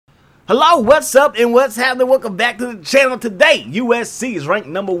Hello, what's up and what's happening? Welcome back to the channel. Today, USC is ranked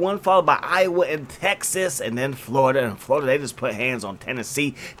 #1, followed by Iowa and Texas, and then Florida. And Florida, they just put hands on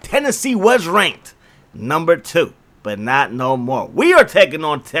Tennessee. Tennessee was ranked #2, but not no more. We are taking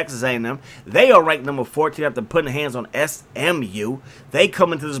on Texas A&M. They are ranked #14 after putting hands on SMU. They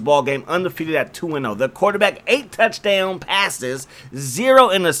come into this ball game undefeated at 2-0. Their quarterback, 8 touchdown passes, 0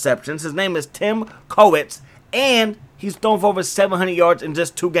 interceptions. His name is Tim Kowitz, and he's thrown for over 700 yards in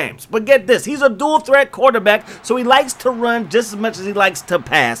just 2 games. But get this, he's a dual threat quarterback, so he likes to run just as much as he likes to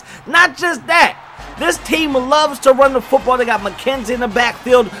pass. Not just that, this team loves to run the football. They got McKenzie in the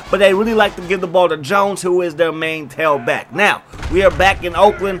backfield, but they really like to give the ball to Jones, who is their main tailback. Now, we are back in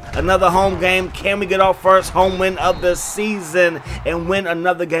Oakland, another home game. Can we get our first home win of the season and win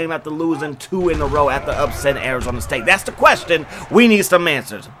another game after losing 2 in a row after upsetting Arizona State? That's the question. We need some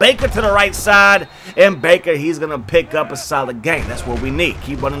answers. Baker to the right side, and Baker, he's going to pick up a solid game. That's what we need.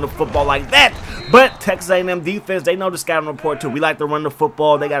 Keep running the football like that. But Texas A&M defense, they know the scouting report too. We like to run the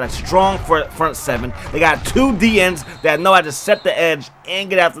football. They got a strong front 7. They got 2 DNs that know how to set the edge and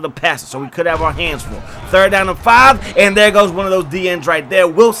get after the passer, so we could have our hands full. 3rd down and 5, and there goes one of those DNs right there.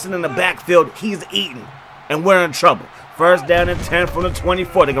 Wilson in the backfield, he's eating, and we're in trouble. 1st down and 10 from the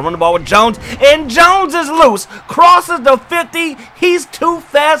 24. They can run the ball with Jones, and Jones is loose. Crosses the 50. He's too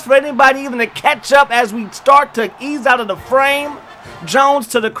fast for anybody even to catch up as we start to ease out of the frame. Jones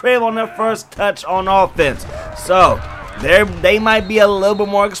to the crib on their first touch on offense. So they might be a little bit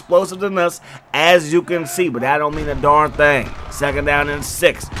more explosive than us, as you can see, but that don't mean a darn thing. 2nd down and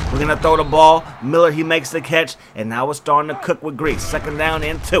 6. We're going to throw the ball. Miller, he makes the catch, and now we're starting to cook with grease. 2nd down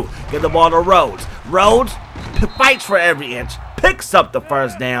and 2. Get the ball to Rhodes. Rhodes fights for every inch, picks up the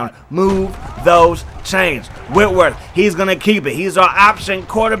 1st down, move those chains. Whitworth, he's going to keep it. He's our option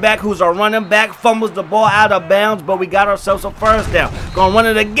quarterback who's our running back, fumbles the ball out of bounds, but we got ourselves a 1st down. Going to run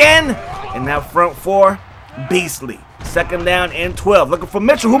it again, and that front 4, beastly. 2nd down and 12. Looking for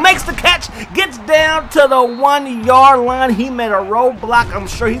Mitchell, who makes the catch, gets down to the 1-yard line. He made a roadblock. I'm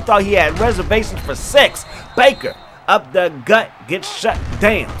sure he thought he had reservations for 6. Baker up the gut, gets shut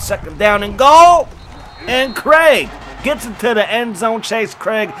down. 2nd down and goal. And Craig gets into the end zone. Chase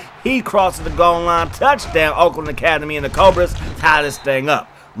Craig, he crosses the goal line. Touchdown, Oakland Academy, and the Cobras tie this thing up.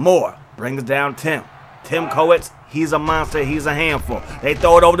 Moore brings down Tim Kowitz. He's a monster. He's a handful. They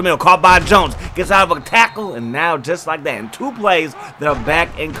throw it over the middle. Caught by Jones. Gets out of a tackle, and now just like that, in 2 plays, they're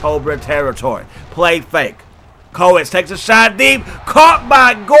back in Cobra territory. Play fake. Kowitz takes a shot deep. Caught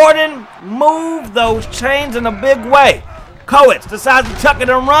by Gordon. Move those chains in a big way. Kowitz decides to tuck it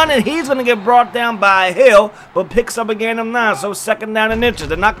and run, and he's going to get brought down by Hill, but picks up a gain of 9, so 2nd down and inches.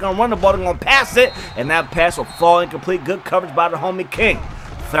 They're not going to run the ball. They're going to pass it, and that pass will fall incomplete. Good coverage by the homie King.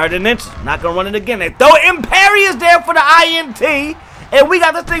 3rd and inches. Not going to run it again. They throw it, and Perry is there for the INT. And we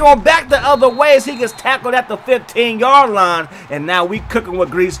got this thing on back the other way as he gets tackled at the 15-yard line. And now we cooking with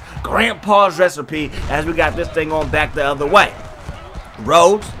grease. Grandpa's recipe as we got this thing on back the other way.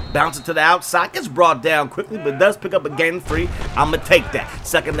 Rhodes bounces to the outside. Gets brought down quickly, but does pick up a gain of 3. I'm going to take that.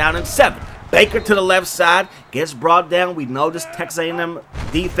 2nd down and 7. Baker to the left side. Gets brought down. We know this Texas A&M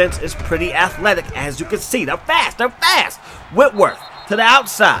defense is pretty athletic, as you can see. They're fast. They're fast. Whitworth to the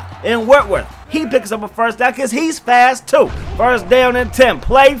outside, and Whitworth, he picks up a 1st down because he's fast too. 1st down and 10.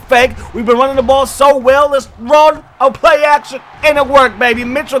 Play fake. We've been running the ball so well. Let's run a play action, and it worked, baby.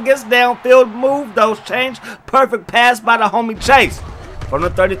 Mitchell gets downfield, move those chains. Perfect pass by the homie Chase from the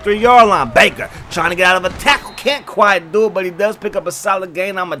 33-yard line. Baker trying to get out of a tackle. Can't quite do it, but he does pick up a solid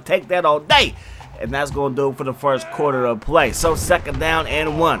gain. I'm going to take that all day. And that's going to do it for the first quarter of play. So 2nd down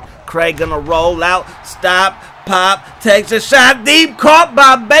and 1. Craig going to roll out, stop, pop, takes a shot deep, caught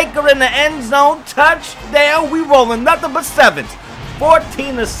by Baker in the end zone. Touchdown. We rolling nothing but 7s.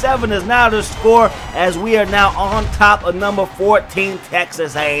 14-7 is now the score as we are now on top of number 14,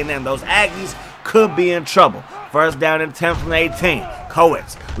 Texas A&M. Those Aggies could be in trouble. 1st down and 10 from the 18.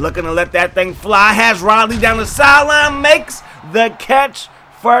 Kowitz looking to let that thing fly. Has Riley down the sideline, makes the catch.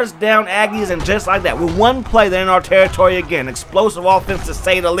 1st down Aggies, and just like that, with 1 play, they're in our territory again. Explosive offense to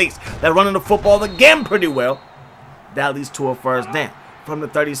say the least. They're running the football again pretty well. That leads to a 1st down from the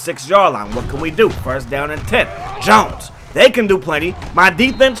 36-yard line. What can we do? 1st down and 10. Jones, they can do plenty. My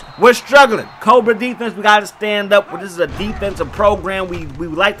defense, we're struggling. Cobra defense, we got to stand up. This is a defensive program. We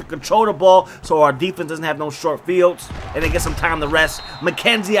like to control the ball so our defense doesn't have no short fields, and they get some time to rest.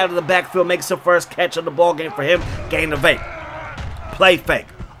 McKenzie out of the backfield makes the first catch of the ball game for him. Gain of 8. Play fake.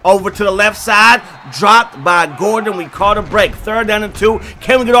 Over to the left side. Dropped by Gordon. We caught a break. 3rd down and 2.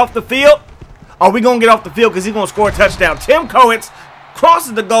 Can we get off the field? Are we going to get off the field because he's going to score a touchdown? Tim Kowitz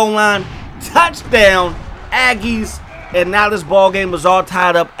crosses the goal line. Touchdown. Aggies And now this ball game was all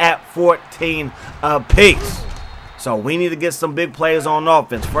tied up at 14 apiece. So we need to get some big plays on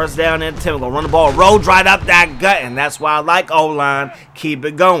offense. First down and 10. We're going to run the ball. Rhodes right up that gut. And that's why I like O-line. Keep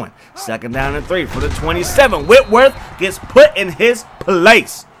it going. Second down and 3 for the 27. Whitworth gets put in his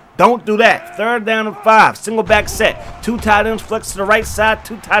place. Don't do that. Third down and 5. Single back set. 2 tight ends flex to the right side.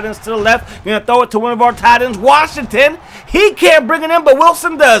 2 tight ends to the left. You're going to throw it to one of our tight ends, Washington. He can't bring it in, but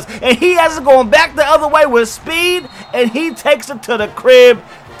Wilson does. And he has it going back the other way with speed. And he takes it to the crib.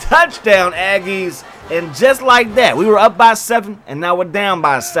 Touchdown, Aggies. And just like that, we were up by 7, and now we're down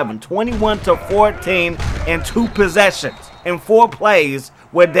by 7. 21-14 in 2 possessions. In 4 plays,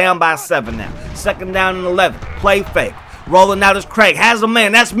 we're down by 7 now. Second down and 11. Play fake. Rolling out is Craig. Has a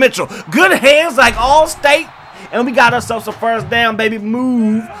man. That's Mitchell. Good hands like All-State. And we got ourselves a first down, baby.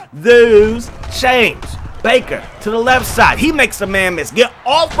 Move those chains. Baker to the left side. He makes a man miss. Get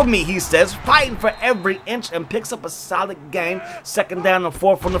off of me, he says, fighting for every inch, and picks up a solid gain. Second down and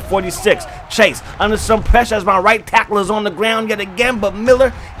 4 from the 46. Chase under some pressure as my right tackle is on the ground yet again, but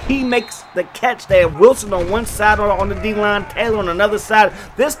Miller, he makes the catch. They have Wilson on one side on the D-line, Taylor on another side.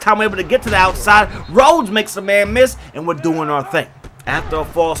 This time we're able to get to the outside. Rhodes makes a man miss, and we're doing our thing. After a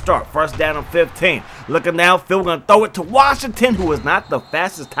false start, first down and 15. Looking downfield, we're going to throw it to Washington, who is not the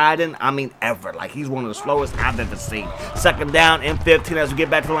fastest tight end, ever. Like, he's one of the slowest I've ever seen. Second down and 15 as we get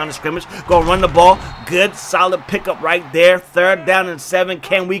back to the line of scrimmage. Go run the ball. Good, solid pickup right there. Third down and 7.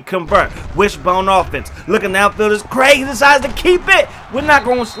 Can we convert? Wishbone offense. Looking downfield is Craig. He decides to keep it. We're not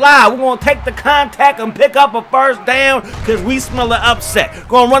going to slide. We're going to take the contact and pick up a first down because we smell an upset.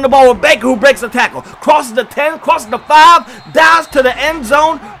 Going to run the ball with Baker, who breaks the tackle. Crosses the 10, crosses the 5, dives to the end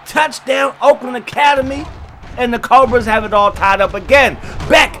zone. Touchdown, Oakland Academy. And the Cobras have it all tied up again.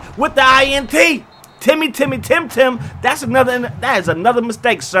 Beck with the INT. Tim. That is another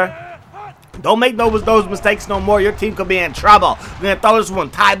mistake, sir. Don't make those mistakes no more. Your team could be in trouble. We're going to throw this one.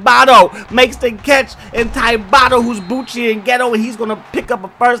 Tybado makes the catch. And Tybado, who's Bucci and Ghetto, he's going to pick up a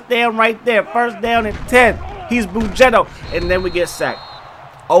first down right there. First down and 10. He's Bugetto. And then we get sacked.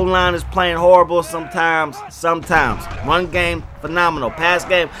 O-line is playing horrible sometimes. Run game, phenomenal. Pass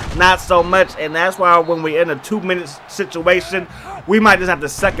game, not so much. And that's why when we're in a 2-minute situation, we might just have to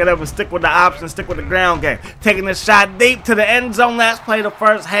suck it up and stick with the option, stick with the ground game. Taking the shot deep to the end zone. Last play of the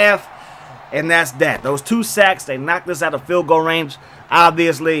first half. And that's that. Those 2 sacks, they knocked us out of field goal range,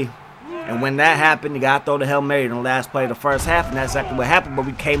 obviously. And when that happened, you got to throw the Hail Mary in the last play of the first half, and that's exactly what happened, but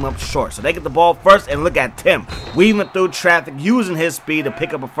we came up short. So they get the ball first, and look at Tim weaving through traffic, using his speed to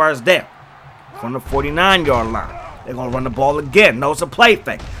pick up a first down from the 49-yard line. They're going to run the ball again. No, it's a play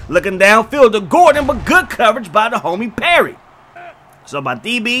fake. Looking downfield to Gordon, but good coverage by the homie Perry. So my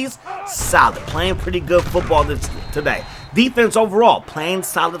DBs, solid. Playing pretty good football today. Defense overall, playing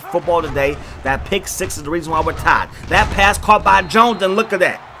solid football today. That pick 6 is the reason why we're tied. That pass caught by Jones, and look at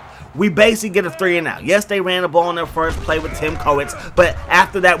that. We basically get a 3-and-out. Yes, they ran the ball in their first play with Tim Coates, but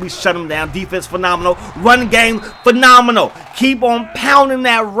after that, we shut them down. Defense, phenomenal. Run game, phenomenal. Keep on pounding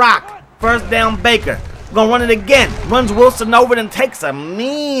that rock. First down, Baker. We're going to run it again. Runs Wilson over and takes a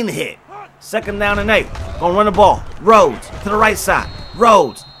mean hit. Second down and 8. Going to run the ball. Rhodes to the right side.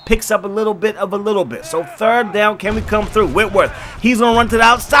 Rhodes picks up a little bit. So third down, can we come through? Whitworth, he's going to run to the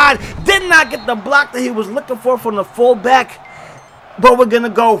outside. Did not get the block that he was looking for from the fullback. But we're going to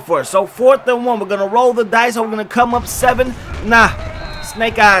go for it. So 4th and 1. We're going to roll the dice. We're going to come up 7. Nah.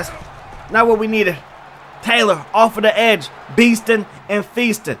 Snake eyes. Not what we needed. Taylor off of the edge. Beasting and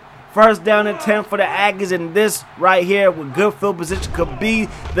feasting. First down and 10 for the Aggies. And this right here with good field position could be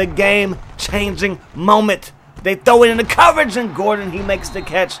the game-changing moment. They throw it in the coverage. And Gordon, he makes the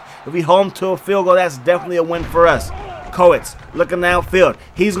catch. If we hold him to a field goal, that's definitely a win for us. Coates looking downfield.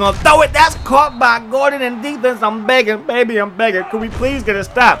 He's going to throw it. That's caught by Gordon in defense. I'm begging. Baby, I'm begging. Could we please get a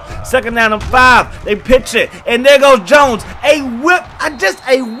stop? Second down and 5. They pitch it. And there goes Jones. Just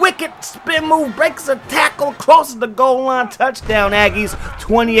a wicked spin move. Breaks a tackle. Crosses the goal line. Touchdown, Aggies.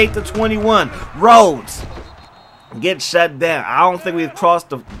 28-21. Rhodes get shut down. I don't think we've crossed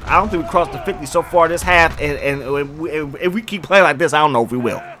the 50 so far this half. And if we keep playing like this, I don't know if we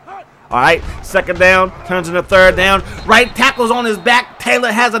will. All right, second down, turns into third down. Right tackle's on his back. Taylor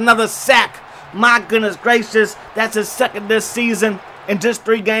has another sack. My goodness gracious, that's his second this season. In just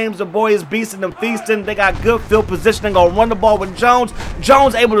 3 games, the boy is beasting and feasting. They got good field positioning. Gonna run the ball with Jones.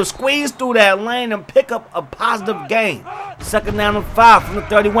 Jones able to squeeze through that lane and pick up a positive gain. Second down and 5 from the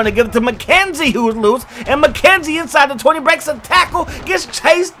 31. They give it to McKenzie, who's loose. And McKenzie inside the 20 breaks a tackle. Gets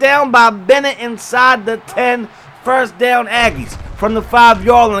chased down by Bennett inside the 10. First down, Aggies. From the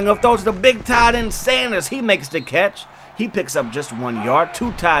 5-yard line, throws to the big tight end Sanders. He makes the catch. He picks up just 1 yard.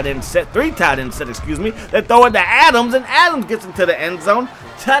 3 tight end set, excuse me. They throw it to Adams, and Adams gets into the end zone.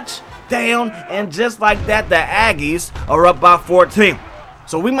 Touchdown, and just like that, the Aggies are up by 14.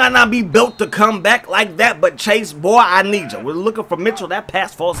 So we might not be built to come back like that, but Chase, boy, I need you. We're looking for Mitchell. That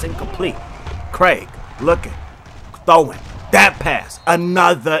pass falls incomplete. Craig, looking, throwing. That pass,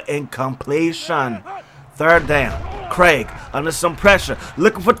 another incompletion. 3rd down. Craig under some pressure,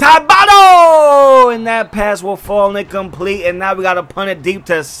 looking for Tabano, and that pass will fall incomplete. And now we got to punt it deep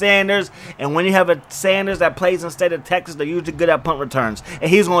to Sanders. And when you have a Sanders that plays in the state of Texas, they're usually good at punt returns. And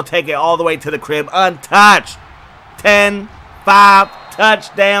he's going to take it all the way to the crib, untouched. 10-5,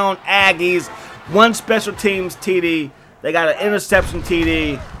 touchdown Aggies. 1 special teams TD. They got an interception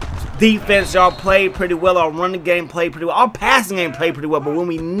TD. Defense, y'all played pretty well. Our running game played pretty well. Our passing game played pretty well. But when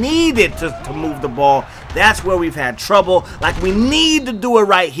we needed to move the ball, that's where we've had trouble. Like, we need to do it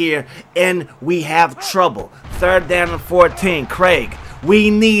right here, and we have trouble. 3rd down and 14. Craig,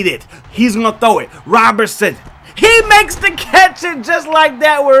 we need it. He's going to throw it. Robertson, he makes the catch, and just like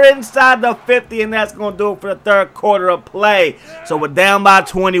that, we're inside the 50, and that's going to do it for the 3rd quarter of play. So we're down by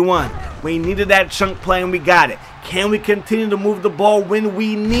 21. We needed that chunk play, and we got it. Can we continue to move the ball when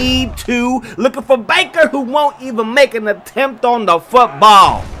we need to? Looking for Baker, who won't even make an attempt on the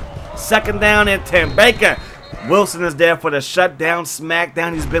football. 2nd down and 10. Baker. Wilson is there for the shutdown,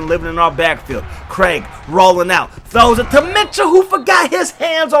 smackdown. He's been living in our backfield. Craig rolling out. Throws it to Mitchell, who forgot his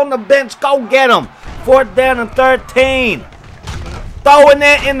hands on the bench. Go get him. 4th down and 13. Throwing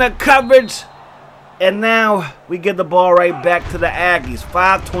it in the coverage. And now we get the ball right back to the Aggies.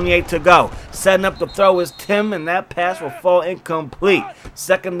 5:28 to go. Setting up the throw is Tim, and that pass will fall incomplete.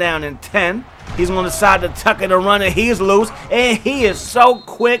 2nd down and 10. He's going to decide to tuck it and run it. He's loose, and he is so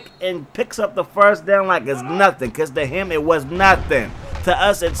quick and picks up the 1st down like it's nothing. Because to him, it was nothing. To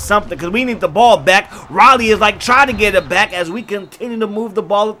us, it's something because we need the ball back. Riley is like trying to get it back as we continue to move the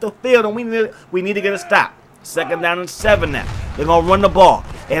ball up the field, and we need to get a stop. 2nd down and 7 now. They're going to run the ball.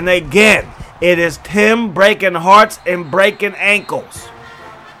 And again, it is Tim breaking hearts and breaking ankles.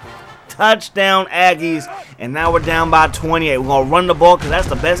 Touchdown Aggies. And now we're down by 28. We're going to run the ball because that's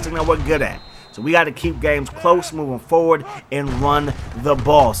the best thing that we're good at. So we got to keep games close, moving forward, and run the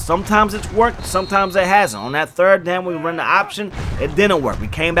ball. Sometimes it's worked, sometimes it hasn't. On that 3rd down, we run the option, it didn't work. We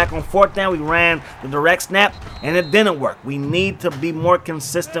came back on 4th down, we ran the direct snap, and it didn't work. We need to be more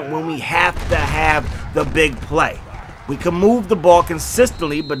consistent when we have to have the big play. We can move the ball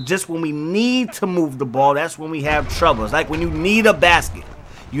consistently, but just when we need to move the ball, that's when we have trouble. It's like when you need a basket,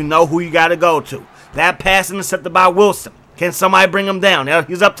 you know who you got to go to. That pass intercepted by Wilson. Can somebody bring him down? Now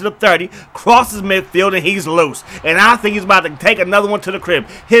he's up to the 30, crosses midfield, and he's loose. And I think he's about to take another one to the crib.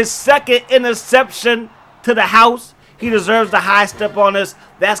 His 2nd interception to the house. He deserves the high step on this.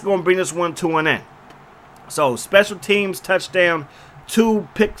 That's going to bring this one to an end. So special teams touchdown, 2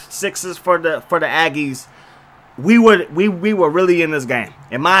 pick sixes for the Aggies. We were really in this game.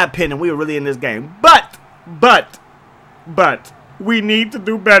 In my opinion, we were really in this game. But we need to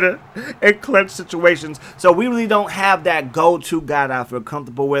do better in clutch situations. So we really don't have that go-to guy that I feel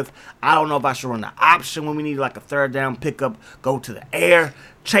comfortable with. I don't know if I should run the option when we need like a 3rd down pickup, go to the air.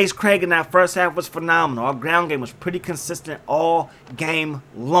 Chase Craig in that 1st half was phenomenal. Our ground game was pretty consistent all game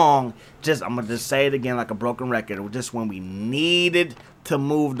long. I'm going to just say it again like a broken record. It was just when we needed to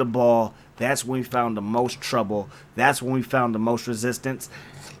move the ball, that's when we found the most trouble. That's when we found the most resistance.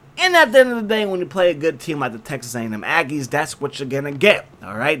 And at the end of the day, when you play a good team like the Texas A&M Aggies, that's what you're going to get,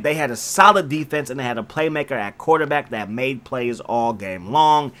 all right? They had a solid defense, and they had a playmaker at quarterback that made plays all game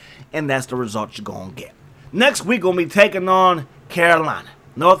long, and that's the result you're going to get. Next week, we're going to be taking on Carolina.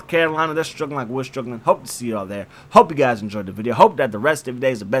 North Carolina, they're struggling like we're struggling. Hope to see you all there. Hope you guys enjoyed the video. Hope that the rest of your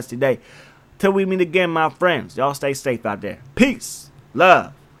day is the best of your day. Till we meet again, my friends, y'all stay safe out there. Peace,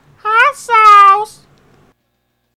 love, awesome.